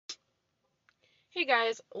Hey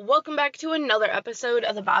guys, welcome back to another episode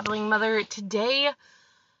of The Babbling Mother. Today,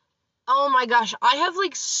 oh my gosh, I have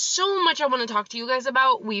so much I want to talk to you guys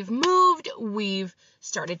about. We've moved, we've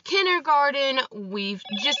started kindergarten, we've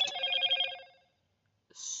just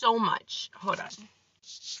so much. Hold on.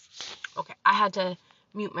 Okay, I had to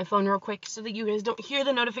mute my phone real quick so that you guys don't hear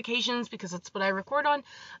the notifications because that's what I record on.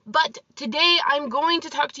 But today I'm going to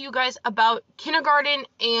talk to you guys about kindergarten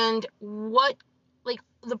and what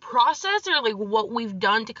the process or what we've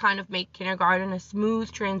done to kind of make kindergarten a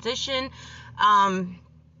smooth transition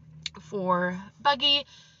for Buggy.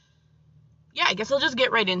 Yeah, I guess I'll just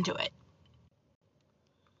get right into it.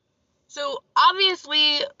 So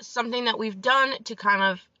obviously something that we've done to kind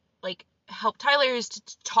of help Tyler is to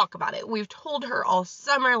talk about it. We've told her all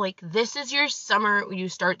summer, this is your summer. You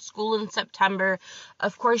start school in September.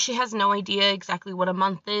 Of course, she has no idea exactly what a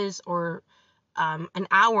month is or an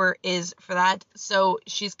hour is for that. So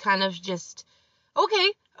she's kind of just,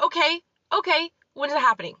 okay. When is it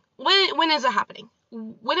happening? When is it happening?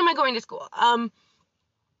 When am I going to school?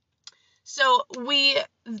 So we,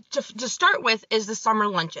 to start with, is the summer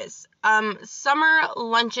lunches. Summer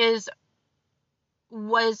lunches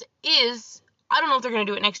I don't know if they're going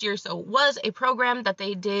to do it next year, so was a program that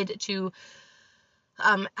they did to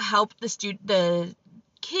help the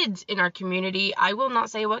kids in our community. I will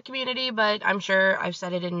not say what community, but I'm sure I've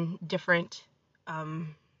said it in different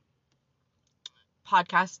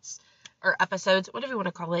podcasts or episodes, whatever you want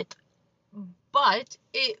to call it. But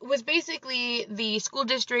it was basically the school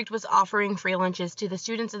district was offering free lunches to the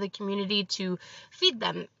students of the community to feed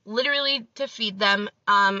them, literally to feed them.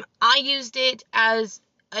 I used it as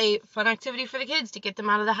a fun activity for the kids to get them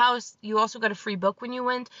out of the house. You also got a free book when you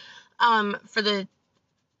went,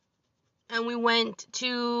 and we went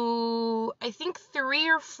to, I think, 3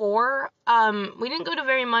 or 4. We didn't go to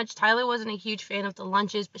very much. Tyler wasn't a huge fan of the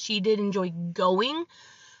lunches, but she did enjoy going.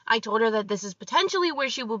 I told her that this is potentially where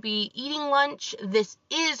she will be eating lunch. This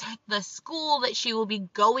is the school that she will be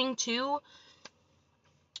going to.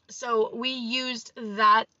 So we used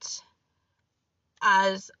that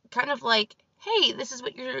as kind of hey, this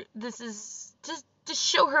is to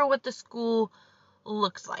show her what the school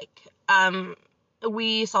looks like.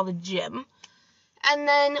 We saw the gym, and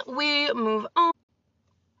then we move on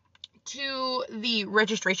to the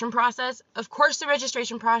registration process. Of course, the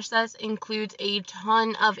registration process includes a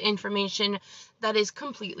ton of information that is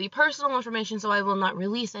completely personal information, so I will not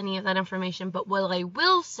release any of that information. But what I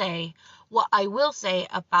will say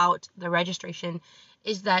about the registration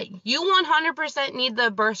is that you 100% need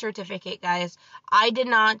the birth certificate, guys. I did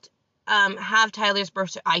not have Tyler's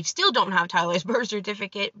I still don't have Tyler's birth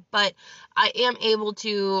certificate, but I am able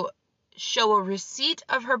to show a receipt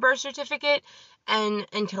of her birth certificate, and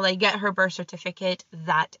until I get her birth certificate,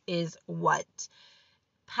 that is what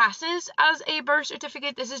passes as a birth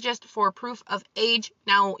certificate. This is just for proof of age.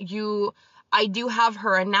 Now, I do have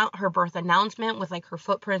her birth announcement with her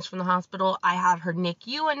footprints from the hospital. I have her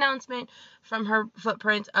NICU announcement from her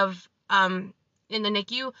footprints of in the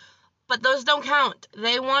NICU, but those don't count.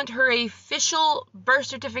 They want her official birth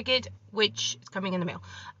certificate, which is coming in the mail.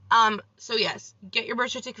 So yes, get your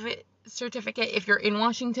birth certificate. If you're in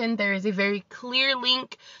Washington, there is a very clear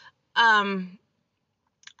link.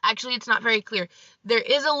 Actually, it's not very clear. There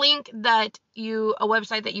is a link a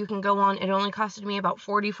website that you can go on. It only costed me about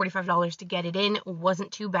 $45 to get it in. It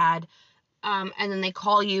wasn't too bad. And then they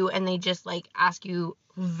call you and they just ask you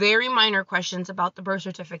very minor questions about the birth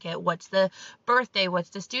certificate. What's the birthday? What's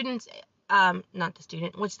the student's,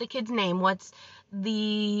 what's the kid's name? What's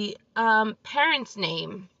the parent's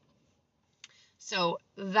name? So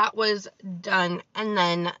that was done. And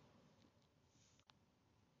then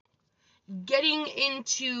getting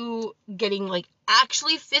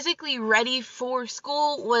actually physically ready for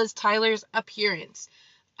school was Tyler's appearance.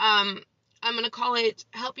 I'm going to call it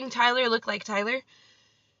helping Tyler look like Tyler.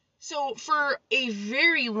 So for a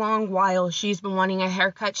very long while, she's been wanting a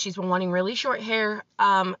haircut. She's been wanting really short hair.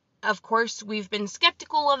 Of course, we've been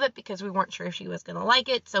skeptical of it because we weren't sure if she was going to like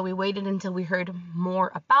it. So we waited until we heard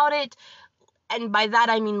more about it. And by that,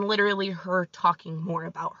 I mean literally her talking more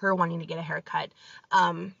about her wanting to get a haircut.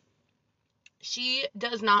 She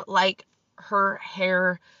does not like her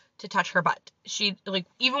hair to touch her butt. She,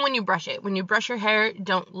 even when you brush her hair,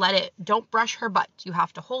 don't brush her butt. You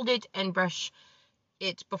have to hold it and brush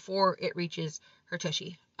it before it reaches her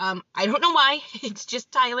tushy. I don't know why. It's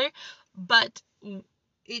just Tyler, but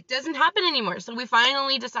it doesn't happen anymore. So we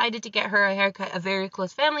finally decided to get her a haircut. A very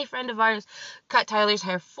close family friend of ours cut Tyler's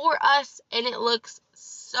hair for us, and it looks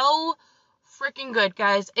so freaking good,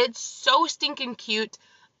 guys. It's so stinking cute.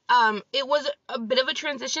 It was a bit of a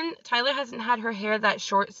transition. Tyler hasn't had her hair that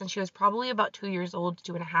short since she was probably about 2 years old,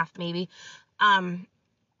 2.5 maybe. And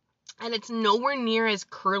it's nowhere near as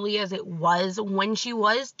curly as it was when she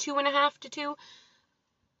was 2.5 to 2.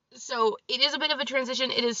 So it is a bit of a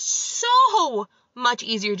transition. It is so much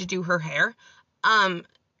easier to do her hair.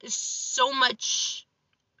 It's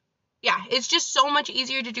just so much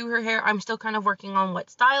easier to do her hair. I'm still kind of working on what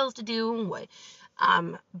styles to do,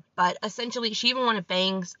 but essentially she even wanted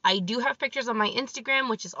bangs. I do have pictures on my Instagram,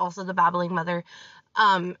 which is also the Babbling Mother,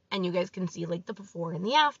 and you guys can see like the before and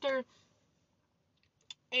the after.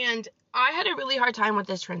 And I had a really hard time with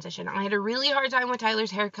this transition. I had a really hard time with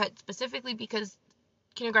Tyler's haircut, specifically because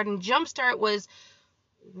Kindergarten Jumpstart was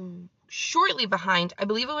shortly behind. I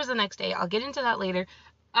believe it was the next day. I'll get into that later.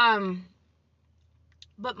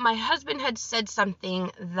 But my husband had said something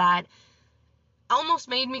that almost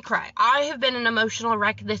made me cry. I have been an emotional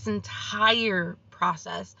wreck this entire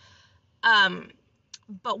process.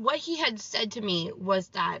 But what he had said to me was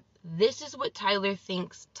that this is what Tyler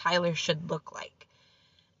thinks Tyler should look like.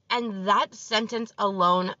 And that sentence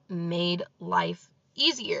alone made life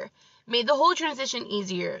easier, made the whole transition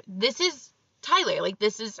easier. This is Tyler, like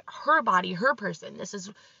this is her body, her person. It's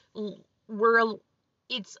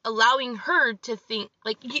allowing her to think,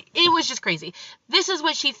 like, it was just crazy. This is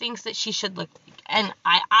what she thinks that she should look like, and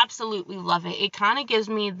I absolutely love it. It kind of gives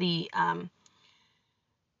me the,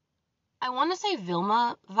 I want to say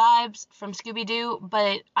Vilma vibes from Scooby-Doo,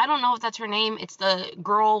 but I don't know if that's her name. It's the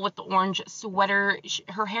girl with the orange sweater.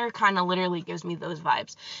 Her hair kind of literally gives me those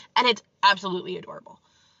vibes, and it's absolutely adorable.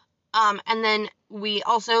 And then we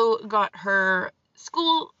also got her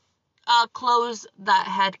school clothes that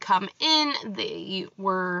had come in. They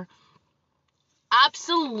were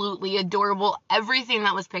absolutely adorable. Everything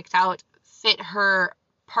that was picked out fit her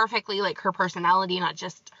perfectly, like her personality, not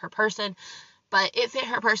just her person, but it fit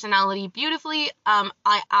her personality beautifully.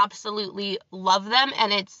 I absolutely love them,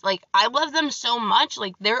 and it's like, I love them so much,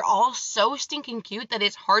 like, they're all so stinking cute that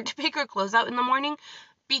it's hard to pick her clothes out in the morning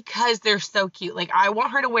because they're so cute. Like, I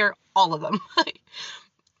want her to wear all of them.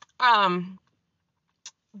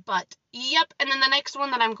 But, yep, and then the next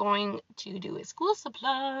one that I'm going to do is school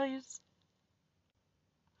supplies.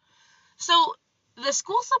 So, the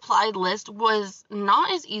school supply list was not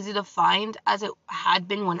as easy to find as it had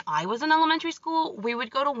been when I was in elementary school. We would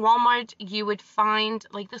go to Walmart, you would find,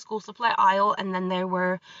 like, the school supply aisle, and then there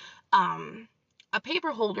were, a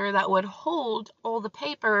paper holder that would hold all the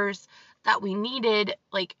papers that we needed.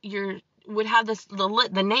 Like, would have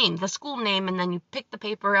the name, the school name, and then you pick the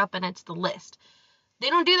paper up and it's the list. They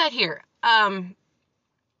don't do that here.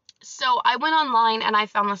 So I went online and I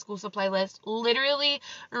found the school supply list. Literally,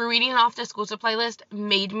 reading off the school supply list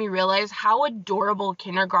made me realize how adorable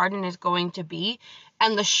kindergarten is going to be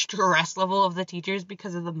and the stress level of the teachers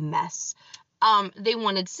because of the mess. They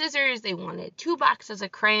wanted scissors, they wanted 2 boxes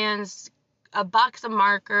of crayons, a box of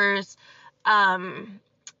markers, and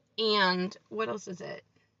what else is it?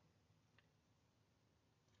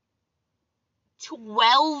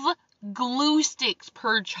 12 glue sticks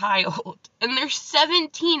per child, and there's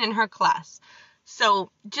 17 in her class. So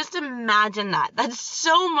just imagine that. That's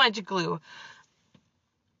so much glue.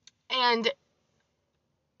 And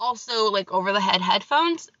also, like, over the head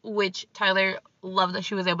headphones, which Tyler loved that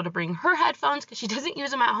she was able to bring her headphones because she doesn't use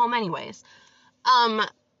them at home anyways.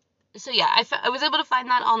 So yeah, I was able to find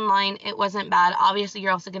that online. It wasn't bad. Obviously,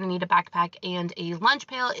 you're also going to need a backpack and a lunch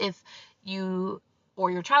pail if you or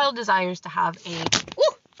your child desires to have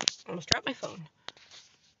almost dropped my phone.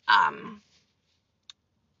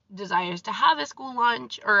 Desires to have a school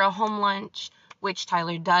lunch or a home lunch, which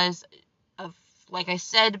Tyler does. Like I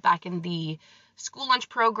said, back in the school lunch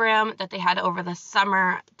program that they had over the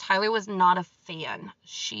summer, Tyler was not a fan.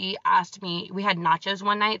 She asked me, we had nachos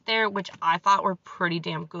one night there, which I thought were pretty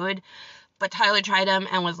damn good, but Tyler tried them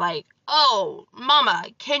and was like, "Oh, mama,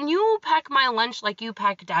 can you pack my lunch like you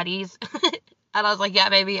pack daddy's?" And I was like, "Yeah,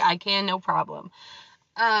 baby, I can, no problem."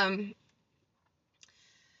 And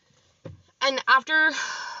after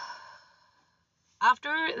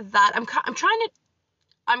that, I'm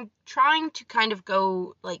trying to kind of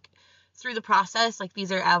go, like, through the process, like,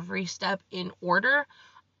 these are every step in order.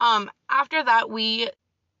 After that, we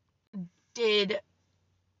did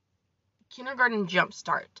Kindergarten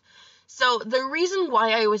Jumpstart. So the reason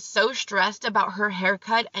why I was so stressed about her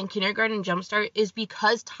haircut and Kindergarten Jumpstart is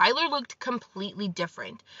because Tyler looked completely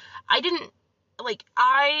different.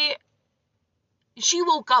 She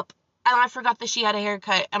woke up and I forgot that she had a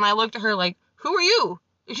haircut, and I looked at her like, "Who are you?"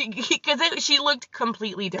 Because she looked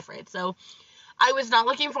completely different. So I was not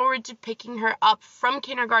looking forward to picking her up from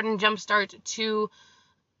Kindergarten Jumpstart to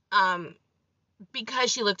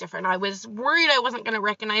because she looked different. I was worried I wasn't going to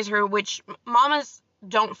recognize her, which mamas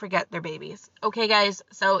don't forget their babies. Okay, guys?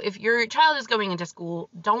 So if your child is going into school,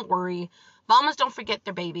 don't worry. Mamas don't forget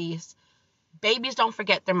their babies. Babies don't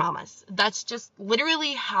forget their mamas. That's just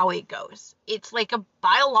literally how it goes. It's like a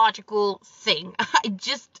biological thing.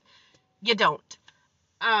 You don't.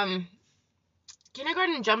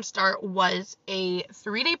 Kindergarten Jumpstart was a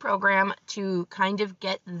 3-day program to kind of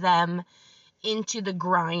get them into the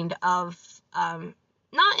grind of,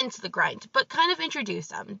 not into the grind, but kind of introduce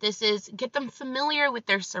them. This is get them familiar with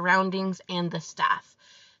their surroundings and the staff.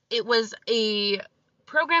 It was a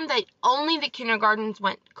program that only the kindergartners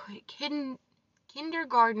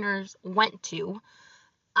went to.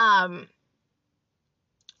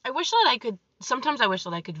 Sometimes I wish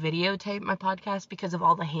that I could videotape my podcast because of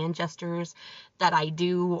all the hand gestures that I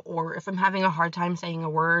do, or if I'm having a hard time saying a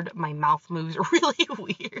word, my mouth moves really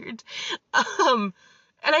weird. And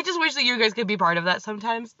I just wish that you guys could be part of that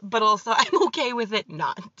sometimes, but also I'm okay with it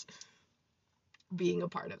not being a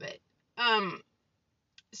part of it.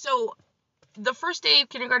 So the first day of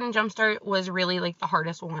Kindergarten Jumpstart was really like the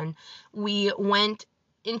hardest one. I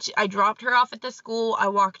dropped her off at the school. I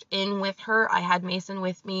walked in with her. I had Mason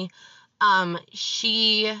with me.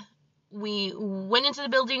 We went into the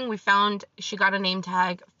building, she got a name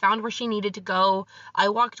tag, found where she needed to go. I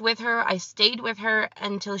walked with her. I stayed with her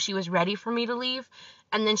until she was ready for me to leave.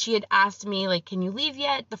 And then she had asked me, like, can you leave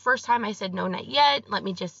yet? The first time I said, no, not yet. Let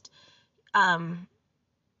me just get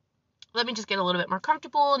a little bit more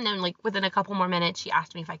comfortable. And then, like, within a couple more minutes, she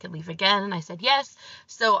asked me if I could leave again, and I said yes.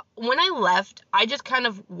 So when I left, I just kind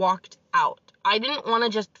of walked out. I didn't want to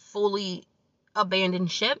just fully abandon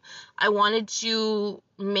ship. I wanted to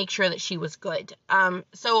make sure that she was good.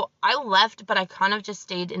 So I left, but I kind of just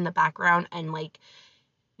stayed in the background and, like,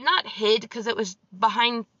 not hid because it was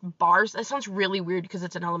behind bars. That sounds really weird because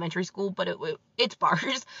it's an elementary school, but it's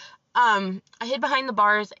bars. I hid behind the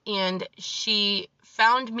bars, and she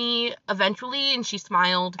found me eventually, and she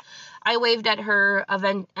smiled. I waved at her,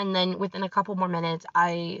 and then within a couple more minutes,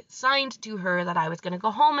 I signed to her that I was going to go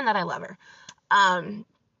home and that I love her.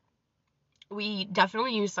 We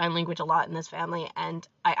definitely use sign language a lot in this family, and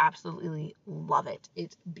I absolutely love it.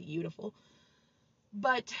 It's beautiful.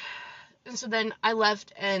 So then I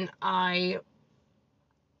left, and I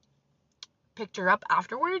picked her up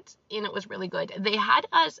afterwards, and it was really good. They had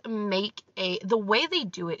us make the way they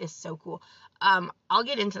do it is so cool. I'll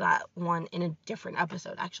get into that one in a different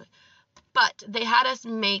episode, actually. But they had us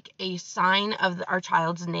make a sign of our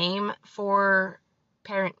child's name for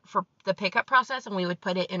the pickup process, and we would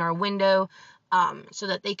put it in our window so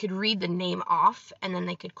that they could read the name off, and then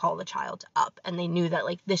they could call the child up, and they knew that,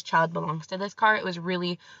 like, this child belongs to this car. It was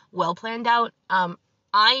really well planned out. I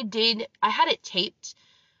had it taped,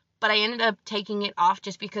 but I ended up taking it off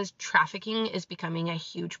just because trafficking is becoming a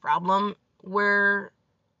huge problem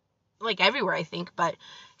everywhere, I think, but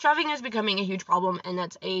trafficking is becoming a huge problem, and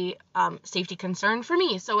that's a safety concern for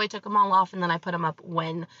me. So I took them all off, and then I put them up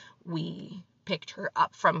when we picked her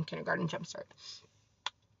up from Kindergarten Jumpstart.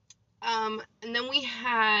 And then we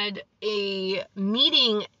had a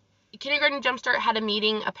meeting. Kindergarten Jumpstart had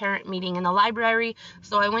a parent meeting in the library.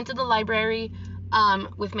 So I went to the library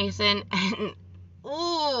with Mason, and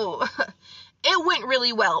it went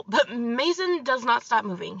really well. But Mason does not stop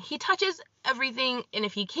moving. He touches everything, and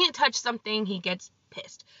if he can't touch something, he gets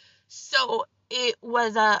pissed. So it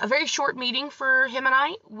was a very short meeting for him and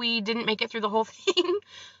I. We didn't make it through the whole thing.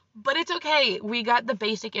 But it's okay. We got the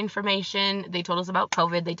basic information. They told us about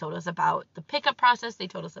COVID. They told us about the pickup process. They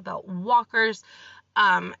told us about walkers,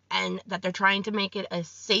 and that they're trying to make it a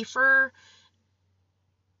safer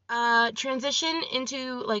transition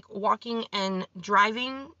into, like, walking and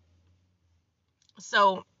driving.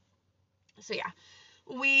 So yeah,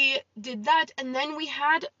 we did that, and then we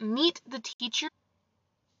had Meet the Teacher.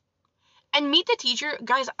 And Meet the Teacher,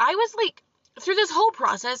 guys, I was like, through this whole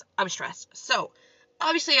process, I was stressed. So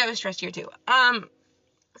obviously I was stressed here too.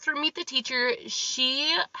 Through Meet the Teacher,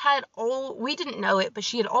 we didn't know it, but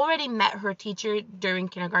she had already met her teacher during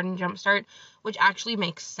Kindergarten Jumpstart, which actually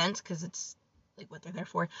makes sense because it's like what they're there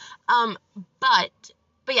for. But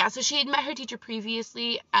yeah, so she had met her teacher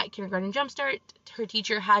previously at Kindergarten Jumpstart. Her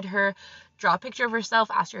teacher had her draw a picture of herself,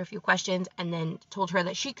 asked her a few questions, and then told her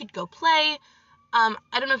that she could go play. I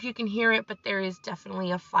don't know if you can hear it, but there is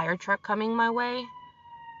definitely a fire truck coming my way.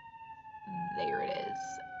 There it is.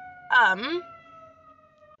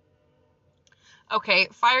 Okay,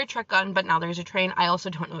 fire truck gone, but now there's a train. I also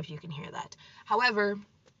don't know if you can hear that. However,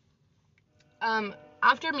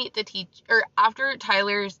 after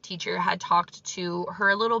Tyler's teacher had talked to her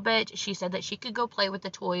a little bit, she said that she could go play with the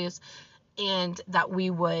toys, and that we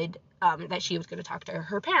would that she was going to talk to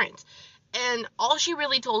her parents. And all she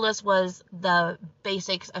really told us was the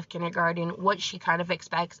basics of kindergarten, what she kind of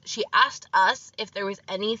expects. She asked us if there was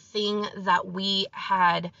anything that we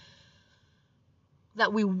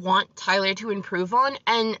want Tyler to improve on.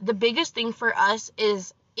 And the biggest thing for us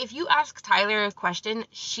is if you ask Tyler a question,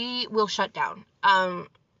 she will shut down. And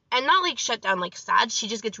not like shut down like sad, she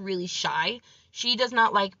just gets really shy. She does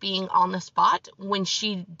not like being on the spot when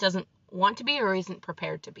she doesn't want to be or isn't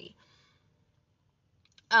prepared to be.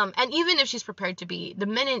 And even if she's prepared to be, the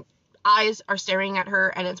minute eyes are staring at her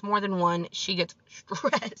and it's more than one, she gets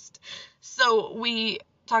stressed. So we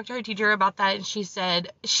talked to her teacher about that, and she's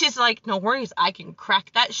like, no worries, I can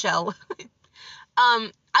crack that shell.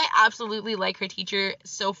 I absolutely like her teacher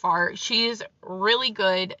so far. She's really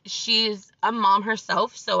good. She's a mom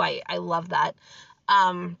herself, so I love that.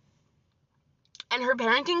 And her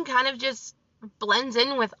parenting kind of just blends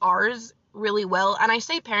in with ours really well. And I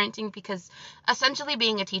say parenting because essentially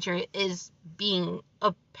being a teacher is being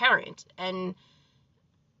a parent, and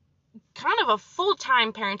kind of a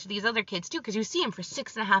full-time parent to these other kids too, because you see them for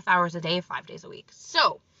 6.5 hours a day, 5 days a week.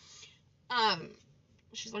 So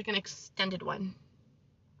she's like an extended one.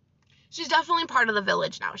 She's definitely part of the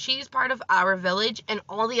village now. She's part of our village and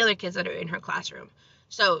all the other kids that are in her classroom.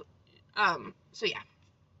 So yeah.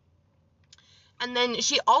 And then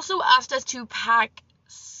she also asked us to pack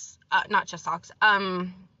not just socks,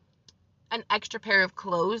 an extra pair of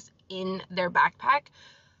clothes in their backpack,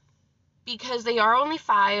 because they are only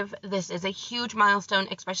 5. This is a huge milestone,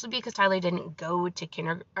 especially because Tyler didn't go to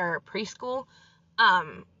preschool.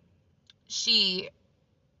 She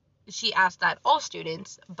asked that all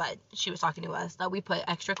students, but she was talking to us, that we put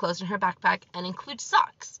extra clothes in her backpack and include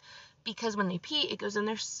socks, because when they pee, it goes in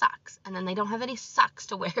their socks, and then they don't have any socks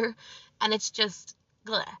to wear, and it's just,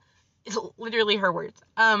 bleh. It's literally her words.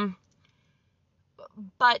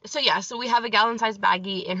 But, so we have a gallon-sized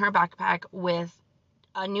baggie in her backpack with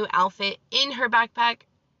a new outfit in her backpack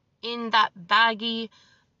in that baggie,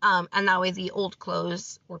 and that way the old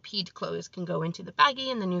clothes or peed clothes can go into the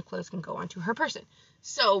baggie and the new clothes can go onto her person.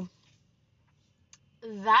 So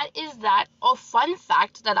that is that. A fun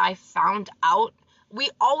fact that I found out: we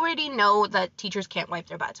already know that teachers can't wipe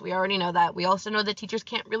their butts. We already know that. We also know that teachers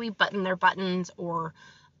can't really button their buttons, or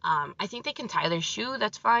I think they can tie their shoe,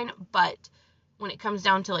 that's fine, but when it comes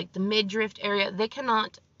down to like the midriff area, they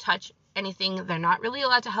cannot touch anything. They're not really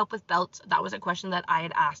allowed to help with belts. That was a question that I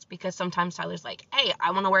had asked, because sometimes Tyler's like, hey, I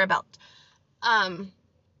want to wear a belt.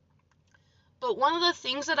 But one of the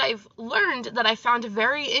things that I've learned that I found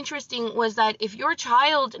very interesting was that if your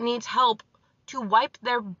child needs help to wipe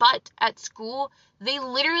their butt at school, they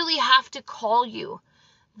literally have to call you.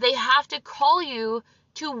 They have to call you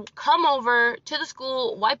to come over to the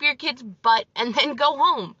school, wipe your kid's butt, and then go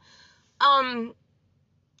home.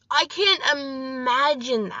 I can't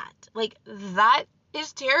imagine that. Like, that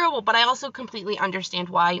is terrible, but I also completely understand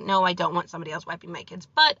why. No, I don't want somebody else wiping my kid's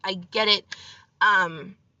butt. I get it.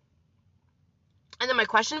 And then my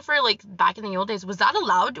question for, like, back in the old days, was that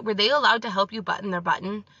allowed? Were they allowed to help you button their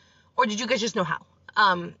button? Or did you guys just know how?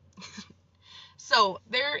 So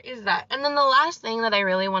there is that. And then the last thing that I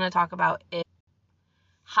really want to talk about is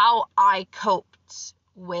how I coped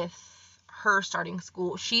with her starting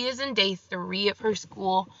school. She is in day 3 of her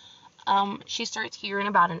school. She starts here in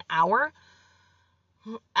about an hour,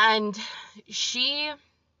 and she's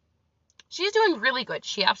doing really good.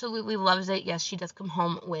 She absolutely loves it. Yes, she does come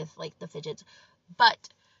home with like the fidgets, but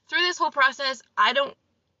through this whole process, I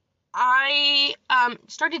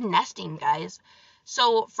started nesting, guys.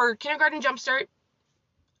 So for kindergarten jumpstart,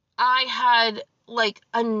 I had like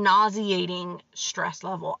a nauseating stress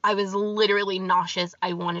level. I was literally nauseous.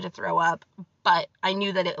 I wanted to throw up, but I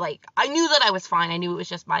knew that I was fine. I knew it was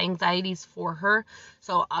just my anxieties for her.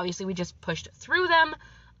 So obviously we just pushed through them.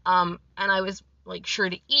 And I was like sure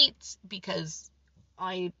to eat, because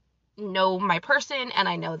I know my person, and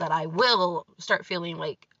I know that I will start feeling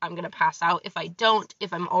like I'm going to pass out if I don't,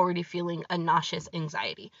 if I'm already feeling a nauseous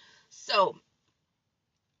anxiety. So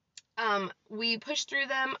we pushed through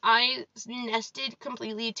them. I nested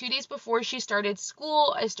completely. 2 days before she started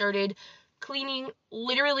school, I started cleaning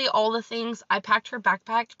literally all the things. I packed her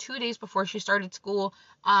backpack 2 days before she started school.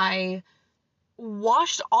 I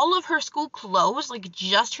washed all of her school clothes, like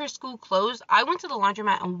just her school clothes. I went to the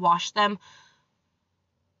laundromat and washed them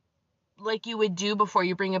like you would do before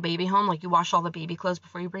you bring a baby home. Like you wash all the baby clothes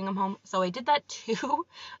before you bring them home. So I did that too.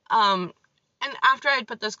 And after I'd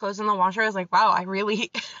put those clothes in the washer, I was like, wow, I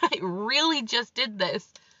really just did this.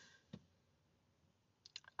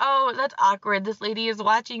 oh, that's awkward. This lady is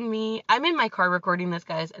watching me. I'm in my car recording this,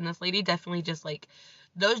 guys, and this lady definitely just like,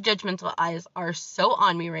 those judgmental eyes are so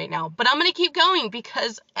on me right now. But I'm gonna keep going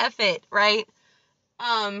because F it, right?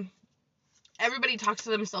 Everybody talks to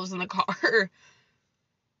themselves in the car.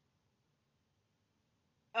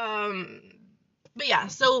 But yeah,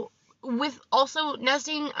 so with also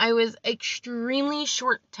nesting, I was extremely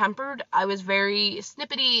short-tempered. I was very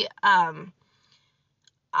snippety. I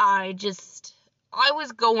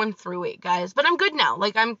was going through it, guys, but I'm good now.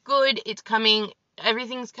 Like, I'm good. It's coming.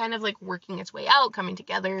 Everything's kind of like working its way out, coming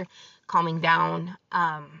together, calming down.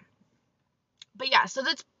 But yeah, so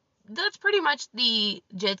that's pretty much the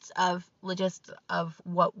gist of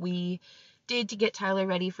what we did to get Tyler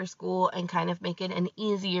ready for school and kind of make it an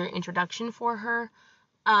easier introduction for her.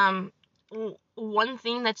 One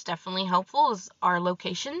thing that's definitely helpful is our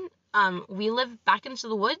location. We live back into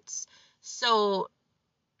the woods, so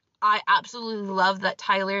I absolutely love that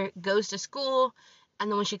Tyler goes to school,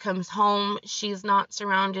 and then when she comes home, she's not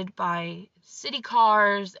surrounded by city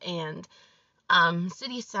cars and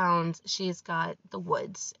city sounds. She's got the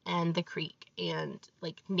woods and the creek and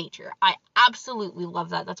like nature. I absolutely love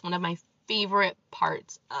that. That's one of my favorite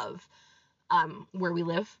parts of where we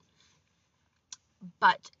live.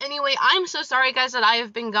 But anyway, I'm so sorry, guys, that I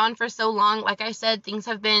have been gone for so long. Like I said, things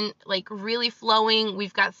have been like really flowing.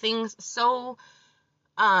 We've got things so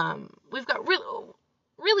we've got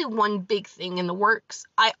really one big thing in the works.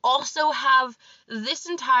 I also have this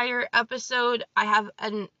entire episode, I have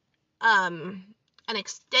an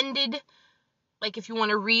extended, like, if you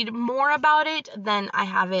want to read more about it, then I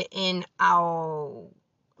have it in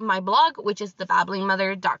my blog, which is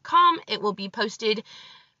thebablingmother.com. It will be posted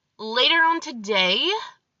later on today.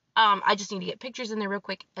 I just need to get pictures in there real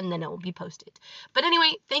quick, and then it will be posted. But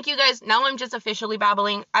anyway, thank you guys. Now I'm just officially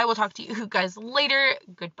babbling. I will talk to you guys later.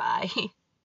 Goodbye.